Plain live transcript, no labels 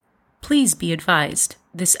Please be advised,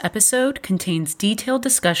 this episode contains detailed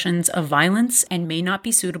discussions of violence and may not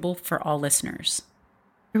be suitable for all listeners.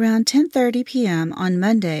 Around 10:30 p.m. on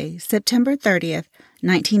Monday, September 30th,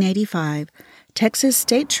 1985, Texas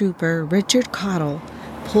State Trooper Richard Cottle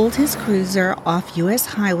pulled his cruiser off U.S.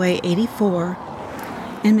 Highway 84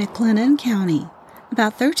 in McLennan County,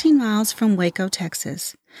 about 13 miles from Waco,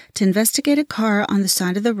 Texas, to investigate a car on the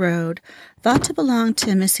side of the road thought to belong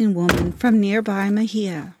to a missing woman from nearby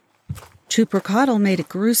Mejia. Trooper Cottle made a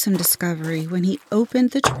gruesome discovery when he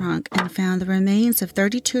opened the trunk and found the remains of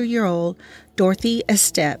 32-year-old Dorthy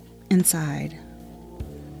Estep inside.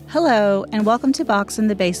 Hello, and welcome to Box in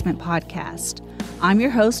the Basement podcast. I'm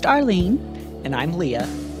your host, Arlene. And I'm Leah.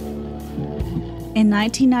 In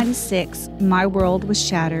 1996, my world was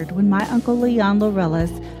shattered when my Uncle Leon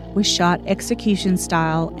Lorelas was shot execution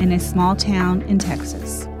style in a small town in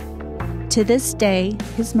Texas. To this day,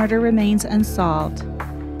 his murder remains unsolved,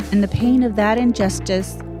 and the pain of that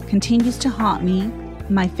injustice continues to haunt me,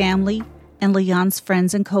 my family, and Leon's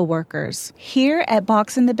friends and coworkers. Here at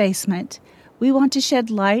Box in the Basement, we want to shed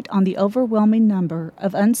light on the overwhelming number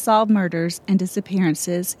of unsolved murders and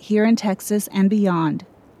disappearances here in Texas and beyond.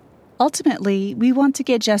 Ultimately, we want to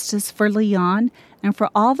get justice for Leon and for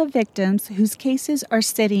all the victims whose cases are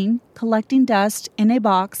sitting, collecting dust in a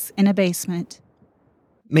box in a basement.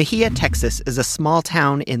 Mejia, Texas is a small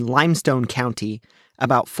town in Limestone County,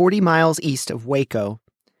 about 40 miles east of Waco.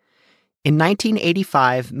 In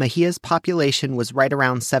 1985, Mejia's population was right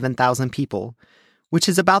around 7,000 people, which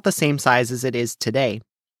is about the same size as it is today.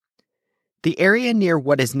 The area near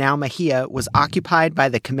what is now Mejia was occupied by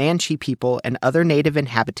the Comanche people and other native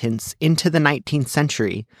inhabitants into the 19th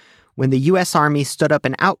century, when the U.S. Army stood up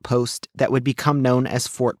an outpost that would become known as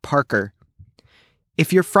Fort Parker.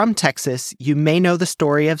 If you're from Texas, you may know the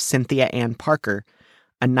story of Cynthia Ann Parker,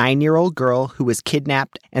 a 9-year-old girl who was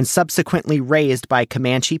kidnapped and subsequently raised by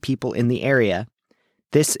Comanche people in the area.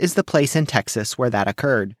 This is the place in Texas where that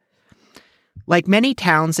occurred. Like many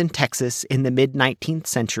towns in Texas in the mid-19th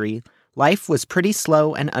century, life was pretty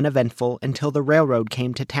slow and uneventful until the railroad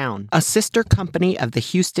came to town. A sister company of the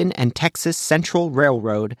Houston and Texas Central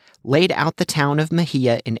Railroad laid out the town of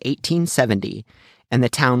Mejia in 1870, and the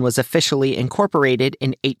town was officially incorporated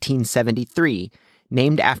in 1873,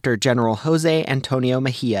 named after General Jose Antonio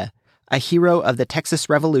Mejia, a hero of the Texas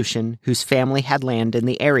Revolution whose family had land in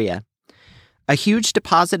the area. A huge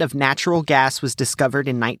deposit of natural gas was discovered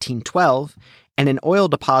in 1912, and an oil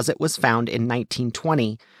deposit was found in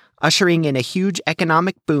 1920, ushering in a huge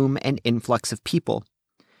economic boom and influx of people.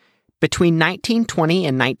 Between 1920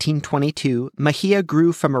 and 1922, Mejia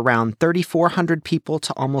grew from around 3,400 people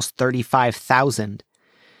to almost 35,000.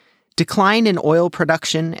 Decline in oil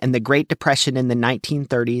production and the Great Depression in the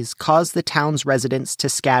 1930s caused the town's residents to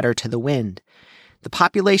scatter to the wind. The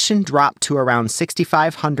population dropped to around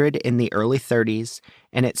 6,500 in the early 30s,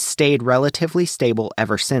 and it's stayed relatively stable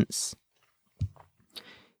ever since.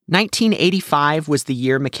 1985 was the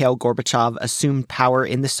year Mikhail Gorbachev assumed power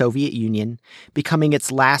in the Soviet Union, becoming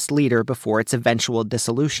its last leader before its eventual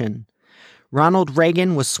dissolution. Ronald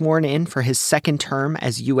Reagan was sworn in for his second term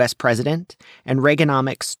as U.S. president, and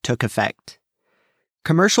Reaganomics took effect.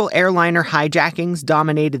 Commercial airliner hijackings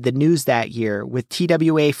dominated the news that year, with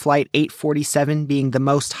TWA Flight 847 being the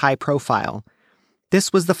most high-profile.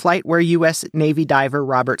 This was the flight where U.S. Navy diver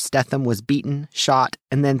Robert Stetham was beaten, shot,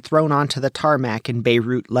 and then thrown onto the tarmac in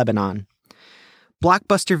Beirut, Lebanon.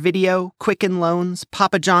 Blockbuster Video, Quicken Loans,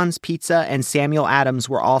 Papa John's Pizza, and Samuel Adams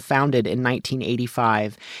were all founded in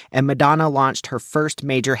 1985, and Madonna launched her first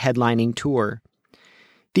major headlining tour.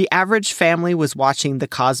 The average family was watching The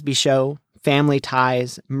Cosby Show, Family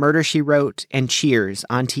Ties, Murder, She Wrote, and Cheers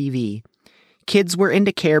on TV. Kids were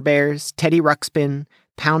into Care Bears, Teddy Ruxpin,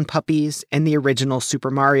 Pound Puppies, and the original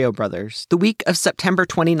Super Mario Brothers. The week of September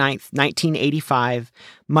 29th, 1985,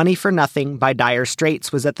 Money for Nothing by Dire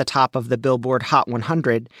Straits was at the top of the Billboard Hot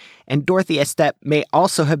 100, and Dorthy Estep may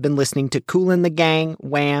also have been listening to Kool and the Gang,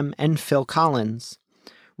 Wham, and Phil Collins.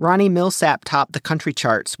 Ronnie Millsap topped the country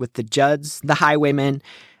charts with the Judds, the Highwaymen,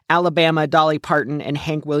 Alabama, Dolly Parton, and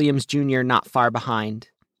Hank Williams Jr. not far behind.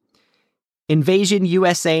 Invasion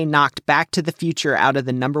USA knocked Back to the Future out of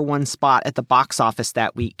the number one spot at the box office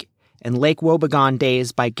that week, and Lake Wobegon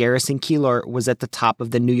Days by Garrison Keillor was at the top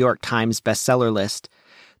of the New York Times bestseller list,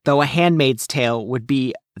 though A Handmaid's Tale would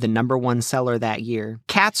be the number one seller that year.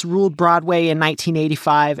 Cats ruled Broadway in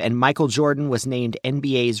 1985, and Michael Jordan was named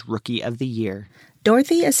NBA's Rookie of the Year.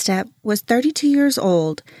 Dorthy Estep was 32 years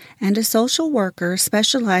old and a social worker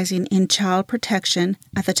specializing in child protection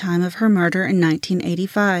at the time of her murder in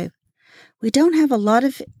 1985. We don't have a lot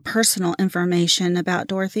of personal information about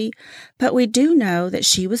Dorothy, but we do know that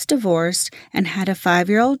she was divorced and had a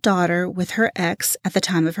 5-year-old daughter with her ex at the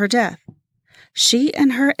time of her death. She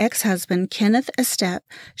and her ex-husband, Kenneth Estep,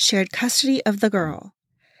 shared custody of the girl,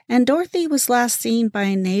 and Dorothy was last seen by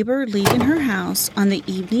a neighbor leaving her house on the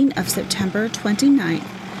evening of September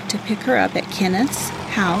 29th to pick her up at Kenneth's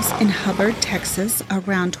house in Hubbard, Texas,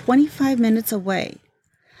 around 25 minutes away.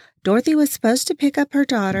 Dorothy was supposed to pick up her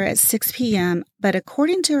daughter at 6 p.m., but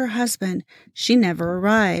according to her husband, she never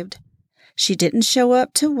arrived. She didn't show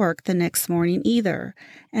up to work the next morning either,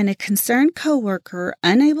 and a concerned coworker,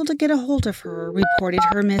 unable to get a hold of her, reported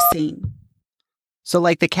her missing. So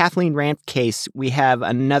like the Kathleen Ramp case, we have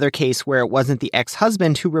another case where it wasn't the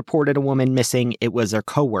ex-husband who reported a woman missing, it was her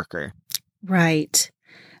coworker. Right.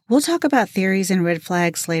 We'll talk about theories and red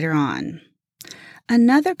flags later on.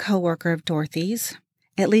 Another coworker of Dorothy's,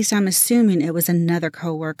 at least I'm assuming it was another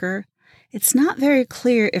coworker. It's not very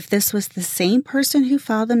clear if this was the same person who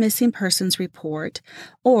filed the missing persons report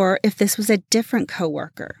or if this was a different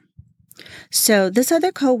coworker. So this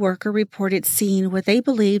other coworker reported seeing what they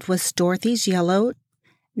believed was Dorothy's yellow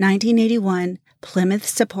 1981 Plymouth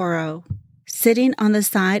Sapporo sitting on the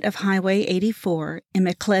side of Highway 84 in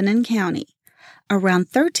McLennan County, around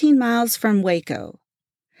 13 miles from Waco.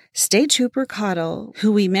 State Trooper Cottle,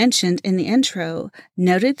 who we mentioned in the intro,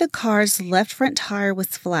 noted the car's left front tire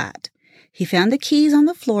was flat. He found the keys on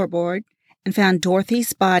the floorboard and found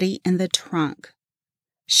Dorothy's body in the trunk.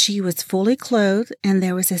 She was fully clothed, and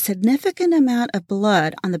there was a significant amount of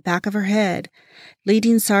blood on the back of her head,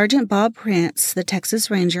 leading Sergeant Bob Prince, the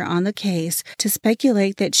Texas Ranger on the case, to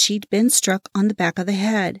speculate that she'd been struck on the back of the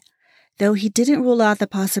head, though he didn't rule out the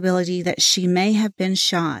possibility that she may have been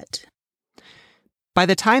shot. By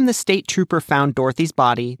the time the state trooper found Dorothy's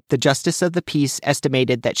body, the justice of the peace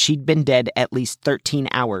estimated that she'd been dead at least 13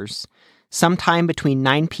 hours. Sometime between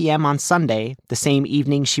 9 p.m. on Sunday, the same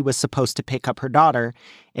evening she was supposed to pick up her daughter,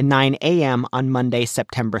 and 9 a.m. on Monday,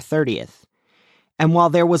 September 30th. And while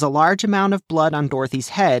there was a large amount of blood on Dorothy's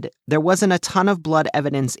head, there wasn't a ton of blood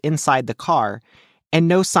evidence inside the car, and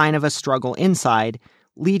no sign of a struggle inside,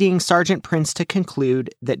 leading Sergeant Prince to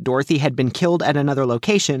conclude that Dorothy had been killed at another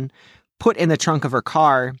location, put in the trunk of her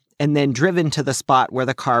car, and then driven to the spot where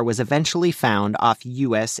the car was eventually found off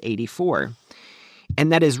US 84.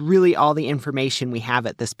 And that is really all the information we have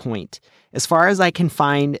at this point. As far as I can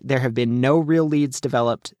find, there have been no real leads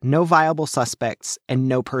developed, no viable suspects, and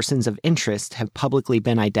no persons of interest have publicly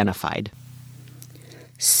been identified.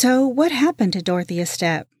 So what happened to Dorothy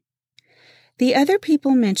Estep? The other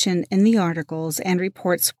people mentioned in the articles and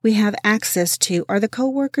reports we have access to are the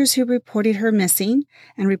coworkers who reported her missing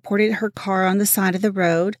and reported her car on the side of the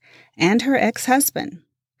road, and her ex-husband.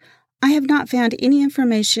 I have not found any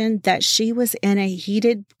information that she was in a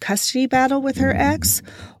heated custody battle with her ex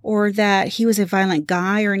or that he was a violent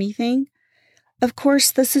guy or anything. Of course,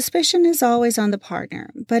 the suspicion is always on the partner,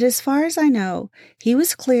 but as far as I know, he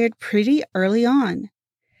was cleared pretty early on.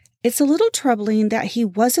 It's a little troubling that he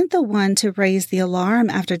wasn't the one to raise the alarm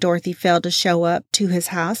after Dorothy failed to show up to his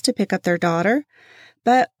house to pick up their daughter,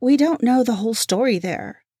 but we don't know the whole story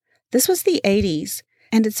there. This was the 80s,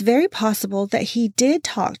 and it's very possible that he did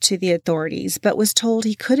talk to the authorities but was told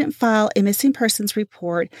he couldn't file a missing persons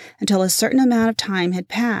report until a certain amount of time had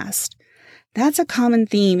passed. That's a common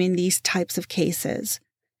theme in these types of cases.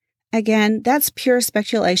 Again, that's pure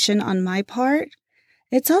speculation on my part.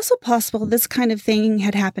 It's also possible this kind of thing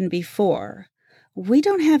had happened before. We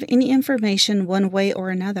don't have any information one way or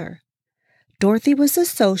another. Dorothy was a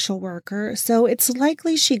social worker, so it's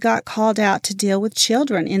likely she got called out to deal with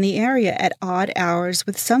children in the area at odd hours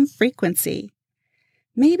with some frequency.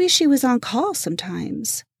 Maybe she was on call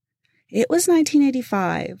sometimes. It was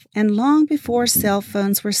 1985, and long before cell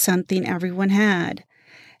phones were something everyone had.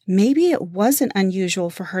 Maybe it wasn't unusual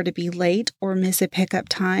for her to be late or miss a pickup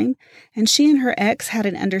time, and she and her ex had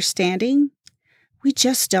an understanding. We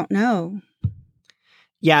just don't know.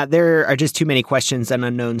 Yeah, there are just too many questions and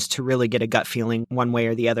unknowns to really get a gut feeling one way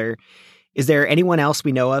or the other. Is there anyone else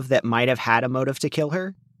we know of that might have had a motive to kill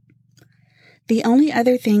her? The only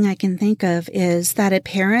other thing I can think of is that a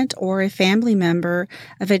parent or a family member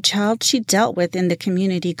of a child she dealt with in the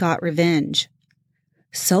community got revenge.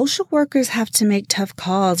 Social workers have to make tough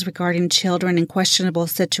calls regarding children in questionable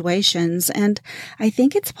situations, and I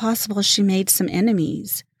think it's possible she made some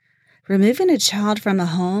enemies. Removing a child from a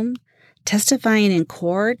home, testifying in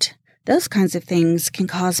court, those kinds of things can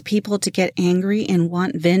cause people to get angry and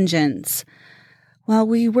want vengeance. While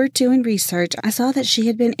we were doing research, I saw that she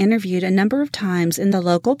had been interviewed a number of times in the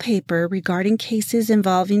local paper regarding cases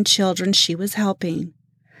involving children she was helping.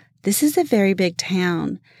 This is a very big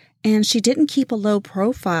town, and she didn't keep a low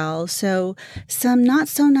profile, so some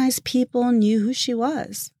not-so-nice people knew who she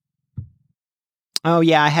was. Oh,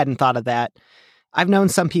 yeah, I hadn't thought of that. I've known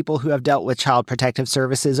some people who have dealt with Child Protective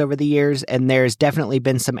Services over the years, and there's definitely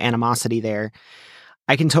been some animosity there.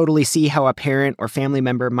 I can totally see how a parent or family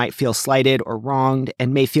member might feel slighted or wronged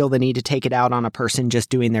and may feel the need to take it out on a person just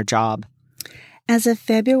doing their job. As of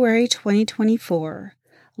February 2024,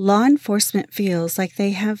 law enforcement feels like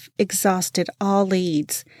they have exhausted all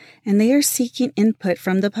leads, and they are seeking input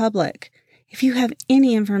from the public. If you have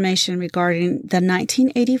any information regarding the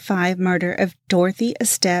 1985 murder of Dorthy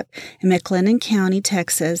Estep in McLennan County,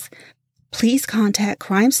 Texas, please contact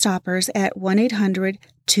Crime Stoppers at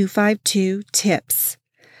 1-800-252-TIPS.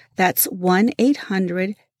 That's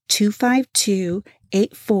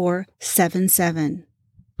 1-800-252-8477.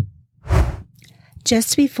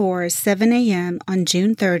 Just before 7 a.m. on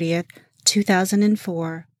June 30th,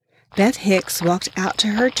 2004, Beth Hicks walked out to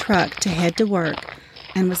her truck to head to work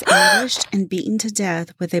and was ambushed and beaten to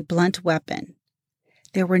death with a blunt weapon.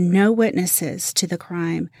 There were no witnesses to the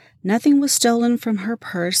crime. Nothing was stolen from her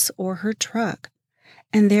purse or her truck,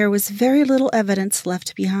 and there was very little evidence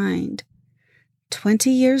left behind.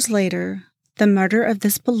 20 years later, the murder of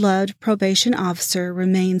this beloved probation officer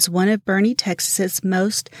remains one of Boerne, Texas's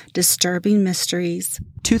most disturbing mysteries.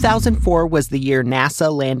 2004 was the year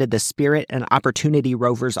NASA landed the Spirit and Opportunity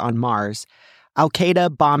rovers on Mars.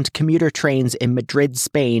 Al-Qaeda bombed commuter trains in Madrid,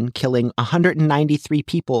 Spain, killing 193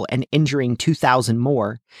 people and injuring 2,000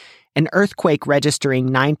 more. An earthquake registering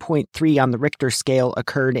 9.3 on the Richter scale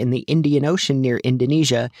occurred in the Indian Ocean near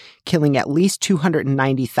Indonesia, killing at least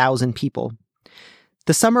 290,000 people.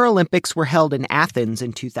 The Summer Olympics were held in Athens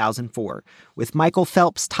in 2004, with Michael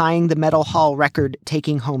Phelps tying the medal haul record,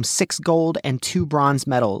 taking home 6 gold and 2 bronze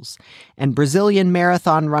medals. And Brazilian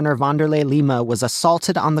marathon runner Vanderlei Lima was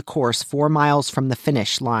assaulted on the course 4 miles from the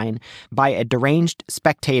finish line by a deranged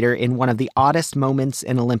spectator in one of the oddest moments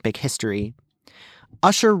in Olympic history.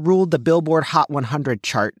 Usher ruled the Billboard Hot 100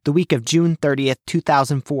 chart the week of June 30th,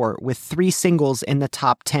 2004, with 3 singles in the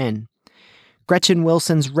top 10. Gretchen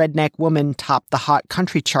Wilson's Redneck Woman topped the Hot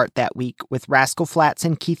Country chart that week, with Rascal Flatts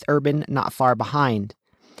and Keith Urban not far behind.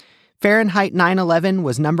 Fahrenheit 9/11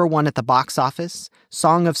 was number 1 at the box office.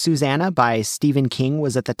 Song of Susanna by Stephen King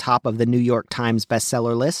was at the top of the New York Times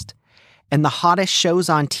bestseller list. And the hottest shows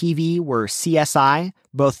on TV were CSI,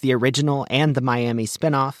 both the original and the Miami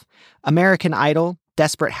spinoff, American Idol,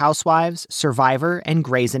 Desperate Housewives, Survivor, and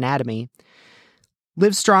Grey's Anatomy.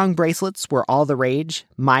 Livestrong bracelets were all the rage.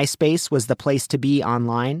 MySpace was the place to be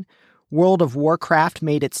online. World of Warcraft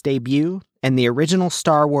made its debut, and the original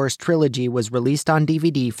Star Wars trilogy was released on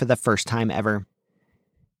DVD for the first time ever.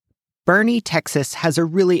 Boerne, Texas has a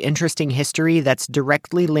really interesting history that's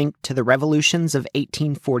directly linked to the revolutions of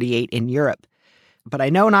 1848 in Europe. But I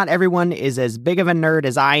know not everyone is as big of a nerd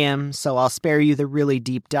as I am, so I'll spare you the really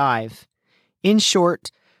deep dive. In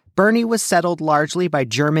short, Boerne was settled largely by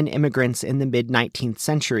German immigrants in the mid-19th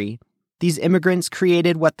century. These immigrants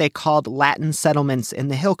created what they called Latin settlements in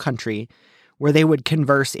the Hill Country, where they would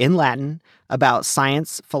converse in Latin about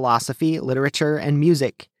science, philosophy, literature, and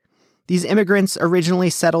music. These immigrants originally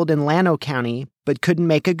settled in Llano County, but couldn't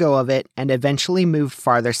make a go of it and eventually moved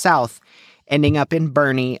farther south, ending up in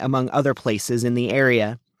Boerne, among other places in the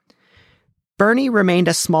area. Boerne remained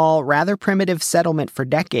a small, rather primitive settlement for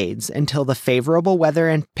decades until the favorable weather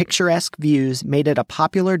and picturesque views made it a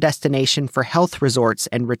popular destination for health resorts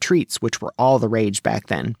and retreats, which were all the rage back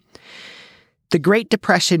then. The Great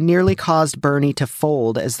Depression nearly caused Boerne to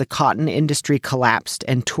fold as the cotton industry collapsed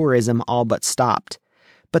and tourism all but stopped.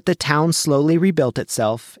 But the town slowly rebuilt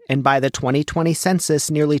itself, and by the 2020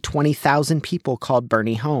 census, nearly 20,000 people called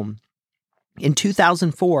Boerne home. In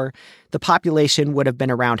 2004, the population would have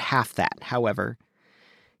been around half that, however.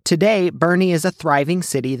 Today, Boerne is a thriving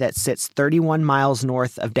city that sits 31 miles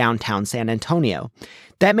north of downtown San Antonio.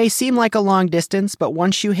 That may seem like a long distance, but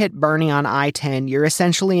once you hit Boerne on I-10, you're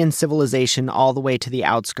essentially in civilization all the way to the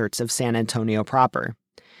outskirts of San Antonio proper.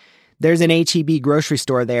 There's an H-E-B grocery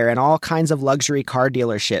store there and all kinds of luxury car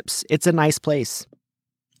dealerships. It's a nice place.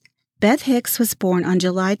 Beth Hicks was born on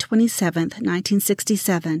July 27,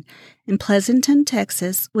 1967, in Pleasanton,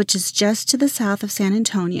 Texas, which is just to the south of San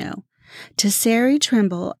Antonio, to Sari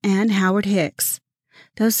Trimble and Howard Hicks,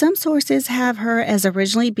 though some sources have her as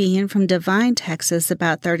originally being from Devine, Texas,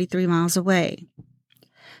 about 33 miles away.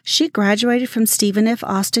 She graduated from Stephen F.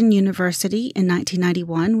 Austin University in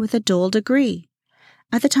 1991 with a dual degree.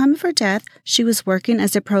 At the time of her death, she was working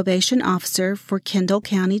as a probation officer for Kendall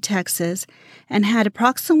County, Texas, and had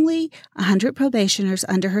approximately 100 probationers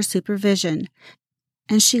under her supervision.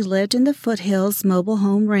 and she lived in the Foothills Mobile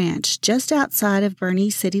Home Ranch just outside of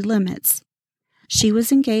Boerne city limits. She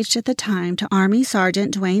was engaged at the time to Army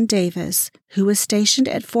Sergeant Dwayne Davis, who was stationed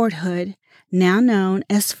at Fort Hood, now known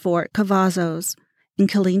as Fort Cavazos, in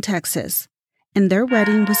Killeen, Texas, and their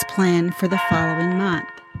wedding was planned for the following month.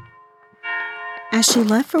 As she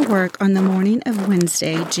left for work on the morning of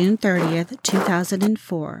Wednesday, June 30th,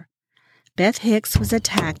 2004, Beth Hicks was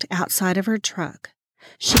attacked outside of her truck.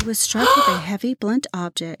 She was struck with a heavy blunt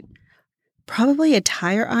object, probably a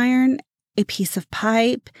tire iron, a piece of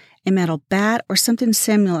pipe, a metal bat, or something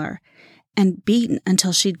similar, and beaten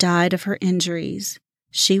until she died of her injuries.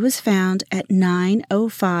 She was found at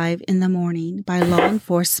 9:05 in the morning by law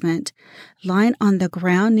enforcement, lying on the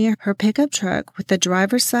ground near her pickup truck with the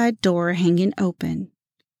driver's side door hanging open.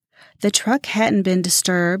 The truck hadn't been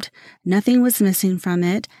disturbed, nothing was missing from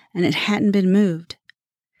it, and it hadn't been moved.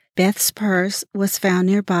 Beth's purse was found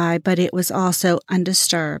nearby, but it was also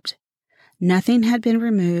undisturbed. Nothing had been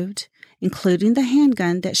removed, including the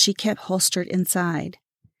handgun that she kept holstered inside.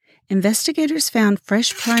 Investigators found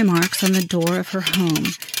fresh pry marks on the door of her home,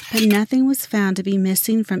 but nothing was found to be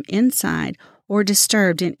missing from inside or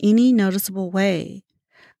disturbed in any noticeable way.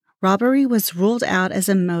 Robbery was ruled out as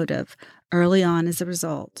a motive early on as a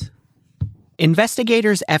result.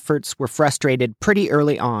 Investigators' efforts were frustrated pretty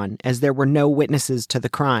early on as there were no witnesses to the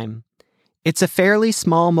crime. It's a fairly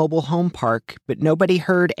small mobile home park, but nobody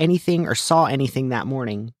heard anything or saw anything that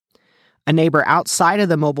morning. A neighbor outside of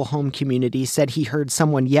the mobile home community said he heard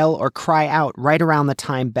someone yell or cry out right around the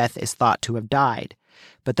time Beth is thought to have died,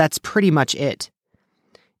 but that's pretty much it.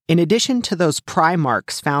 In addition to those pry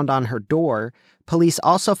marks found on her door, police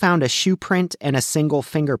also found a shoe print and a single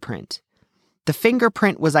fingerprint. The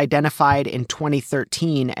fingerprint was identified in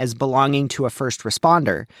 2013 as belonging to a first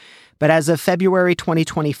responder, but as of February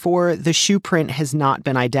 2024, the shoe print has not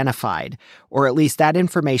been identified, or at least that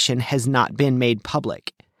information has not been made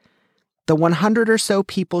public. The 100 or so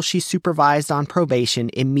people she supervised on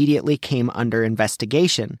probation immediately came under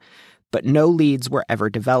investigation, but no leads were ever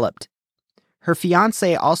developed. Her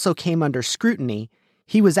fiancé also came under scrutiny.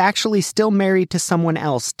 He was actually still married to someone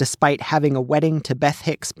else despite having a wedding to Beth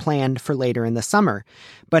Hicks planned for later in the summer,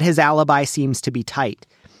 but his alibi seems to be tight.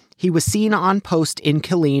 He was seen on post in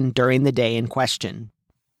Killeen during the day in question.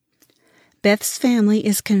 Beth's family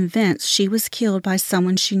is convinced she was killed by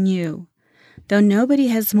someone she knew, though nobody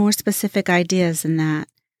has more specific ideas than that.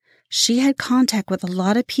 She had contact with a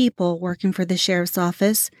lot of people working for the sheriff's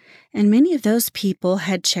office, and many of those people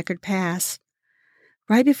had checkered pasts.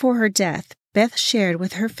 Right before her death, Beth shared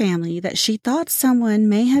with her family that she thought someone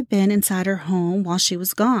may have been inside her home while she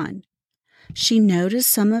was gone. She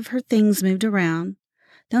noticed some of her things moved around,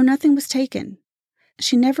 though nothing was taken.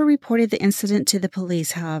 She never reported the incident to the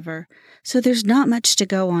police, however, so there's not much to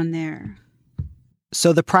go on there.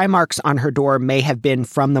 So the pry marks on her door may have been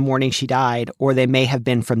from the morning she died, or they may have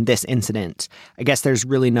been from this incident. I guess there's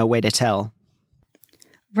really no way to tell.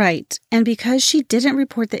 Right, and because she didn't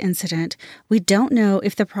report the incident, we don't know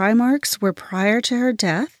if the pry marks were prior to her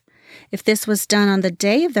death. If this was done on the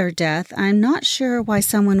day of their death, I'm not sure why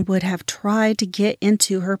someone would have tried to get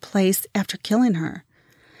into her place after killing her,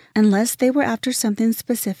 unless they were after something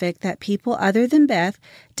specific that people other than Beth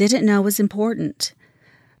didn't know was important,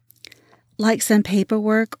 like some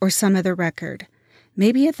paperwork or some other record,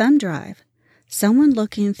 maybe a thumb drive. Someone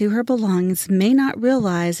looking through her belongings may not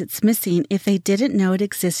realize it's missing if they didn't know it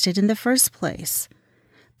existed in the first place.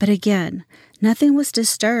 But again, nothing was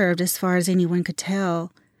disturbed as far as anyone could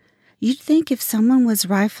tell. You'd think if someone was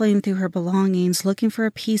rifling through her belongings looking for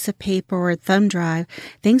a piece of paper or a thumb drive,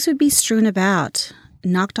 things would be strewn about,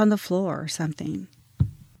 knocked on the floor or something.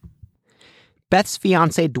 Beth's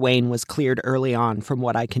fiancé Dwayne was cleared early on, from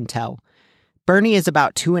what I can tell. Boerne is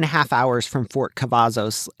about 2.5 hours from Fort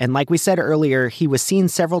Cavazos, and like we said earlier, he was seen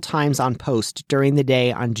several times on post during the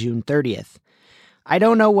day on June 30th. I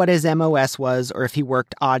don't know what his MOS was or if he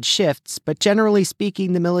worked odd shifts, but generally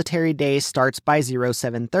speaking, the military day starts by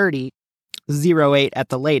 0730, 08 at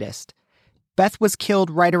the latest. Beth was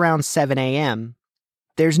killed right around 7 a.m.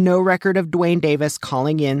 There's no record of Dwayne Davis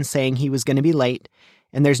calling in saying he was going to be late,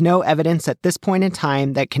 and there's no evidence at this point in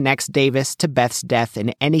time that connects Davis to Beth's death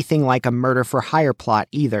in anything like a murder-for-hire plot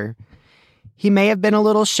either. He may have been a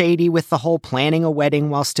little shady with the whole planning a wedding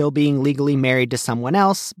while still being legally married to someone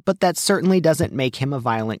else, but that certainly doesn't make him a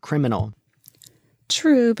violent criminal.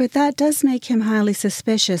 True, but that does make him highly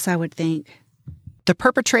suspicious, I would think. The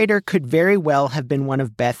perpetrator could very well have been one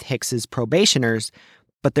of Beth Hicks's probationers,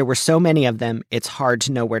 but there were so many of them, it's hard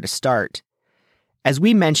to know where to start. As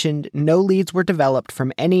we mentioned, no leads were developed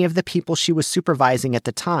from any of the people she was supervising at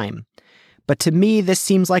the time. But to me, this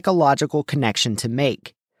seems like a logical connection to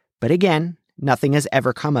make. But again, nothing has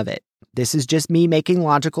ever come of it. This is just me making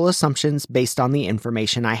logical assumptions based on the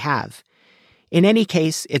information I have. In any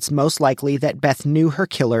case, it's most likely that Beth knew her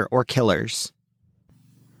killer or killers.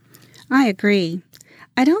 I agree.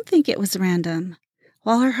 I don't think it was random.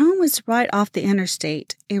 While her home was right off the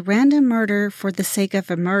interstate, a random murder for the sake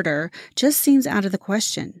of a murder just seems out of the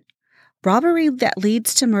question. Robbery that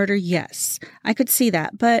leads to murder, yes, I could see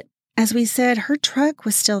that, but as we said, her truck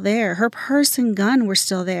was still there, her purse and gun were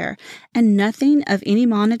still there, and nothing of any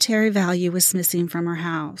monetary value was missing from her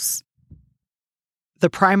house. The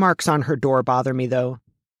pry marks on her door bother me, though.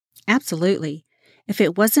 Absolutely. If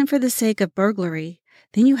it wasn't for the sake of burglary,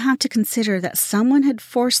 then you have to consider that someone had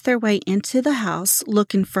forced their way into the house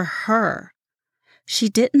looking for her. She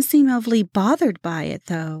didn't seem overly bothered by it,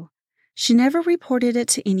 though. She never reported it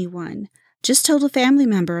to anyone, just told a family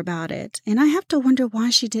member about it, and I have to wonder why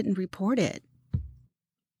she didn't report it.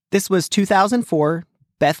 This was 2004.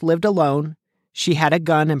 Beth lived alone. She had a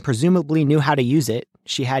gun and presumably knew how to use it.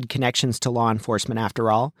 She had connections to law enforcement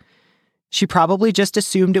after all. She probably just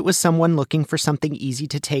assumed it was someone looking for something easy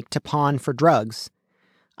to take to pawn for drugs.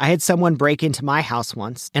 I had someone break into my house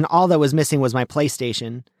once, and all that was missing was my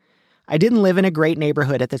PlayStation. I didn't live in a great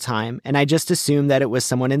neighborhood at the time, and I just assumed that it was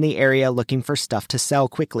someone in the area looking for stuff to sell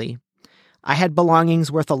quickly. I had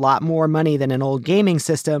belongings worth a lot more money than an old gaming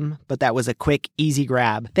system, but that was a quick, easy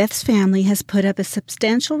grab. Beth's family has put up a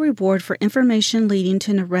substantial reward for information leading to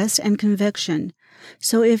an arrest and conviction.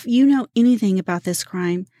 So if you know anything about this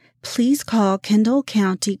crime, please call Kendall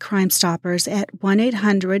County Crime Stoppers at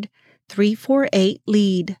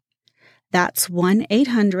 1-800-348-LEAD. That's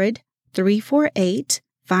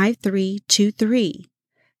 1-800-348-5323.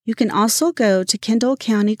 You can also go to Kendall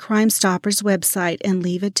County Crime Stoppers website and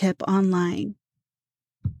leave a tip online.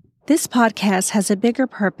 This podcast has a bigger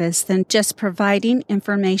purpose than just providing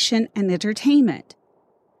information and entertainment.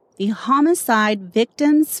 The Homicide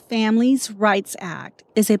Victims Families Rights Act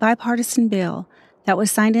is a bipartisan bill that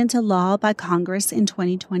was signed into law by Congress in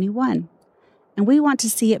 2021, and we want to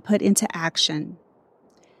see it put into action.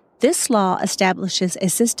 This law establishes a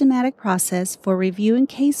systematic process for reviewing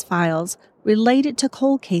case files related to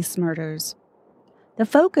cold case murders. The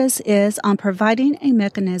focus is on providing a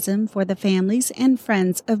mechanism for the families and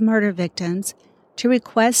friends of murder victims to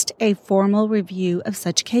request a formal review of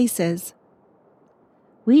such cases.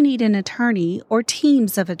 We need an attorney or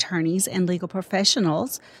teams of attorneys and legal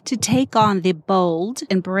professionals to take on the bold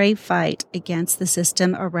and brave fight against the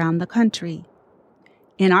system around the country.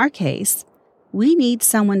 In our case, we need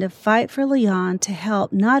someone to fight for Leon to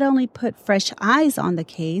help not only put fresh eyes on the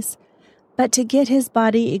case, but to get his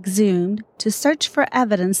body exhumed to search for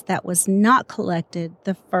evidence that was not collected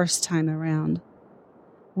the first time around.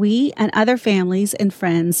 We and other families and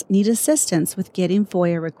friends need assistance with getting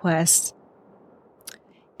FOIA requests.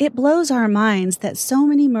 It blows our minds that so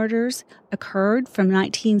many murders occurred from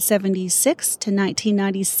 1976 to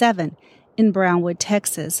 1997 in Brownwood,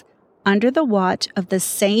 Texas, under the watch of the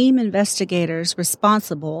same investigators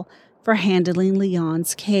responsible for handling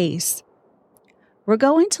Leon's case. We're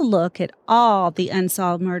going to look at all the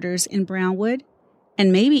unsolved murders in Brownwood,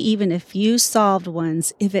 and maybe even a few solved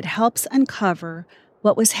ones if it helps uncover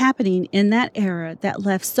what was happening in that era that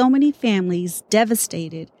left so many families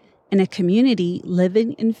devastated and a community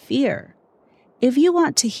living in fear. If you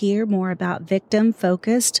want to hear more about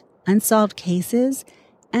victim-focused, unsolved cases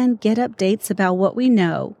and get updates about what we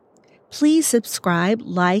know, please subscribe,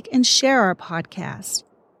 like, and share our podcast.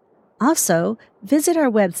 Also, visit our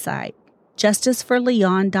website,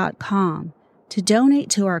 justiceforleon.com, to donate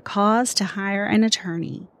to our cause to hire an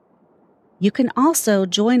attorney. You can also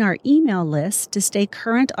join our email list to stay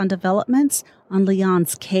current on developments on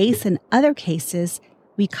Leon's case and other cases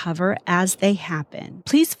we cover as they happen.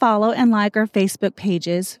 Please follow and like our Facebook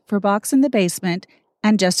pages for Box in the Basement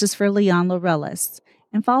and Justice for Leon Laurelis,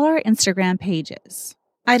 and follow our Instagram pages.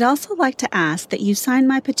 I'd also like to ask that you sign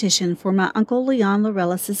my petition for my Uncle Leon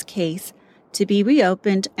Laurelis' case to be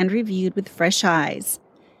reopened and reviewed with fresh eyes,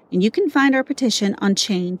 and you can find our petition on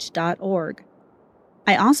change.org.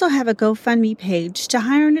 I also have a GoFundMe page to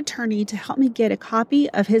hire an attorney to help me get a copy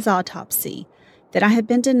of his autopsy that I have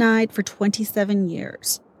been denied for 27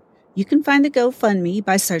 years. You can find the GoFundMe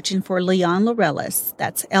by searching for Leon Laurelis.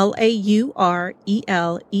 That's Laureles.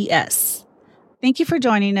 Thank you for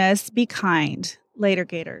joining us. Be kind. Later,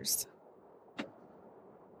 Gators.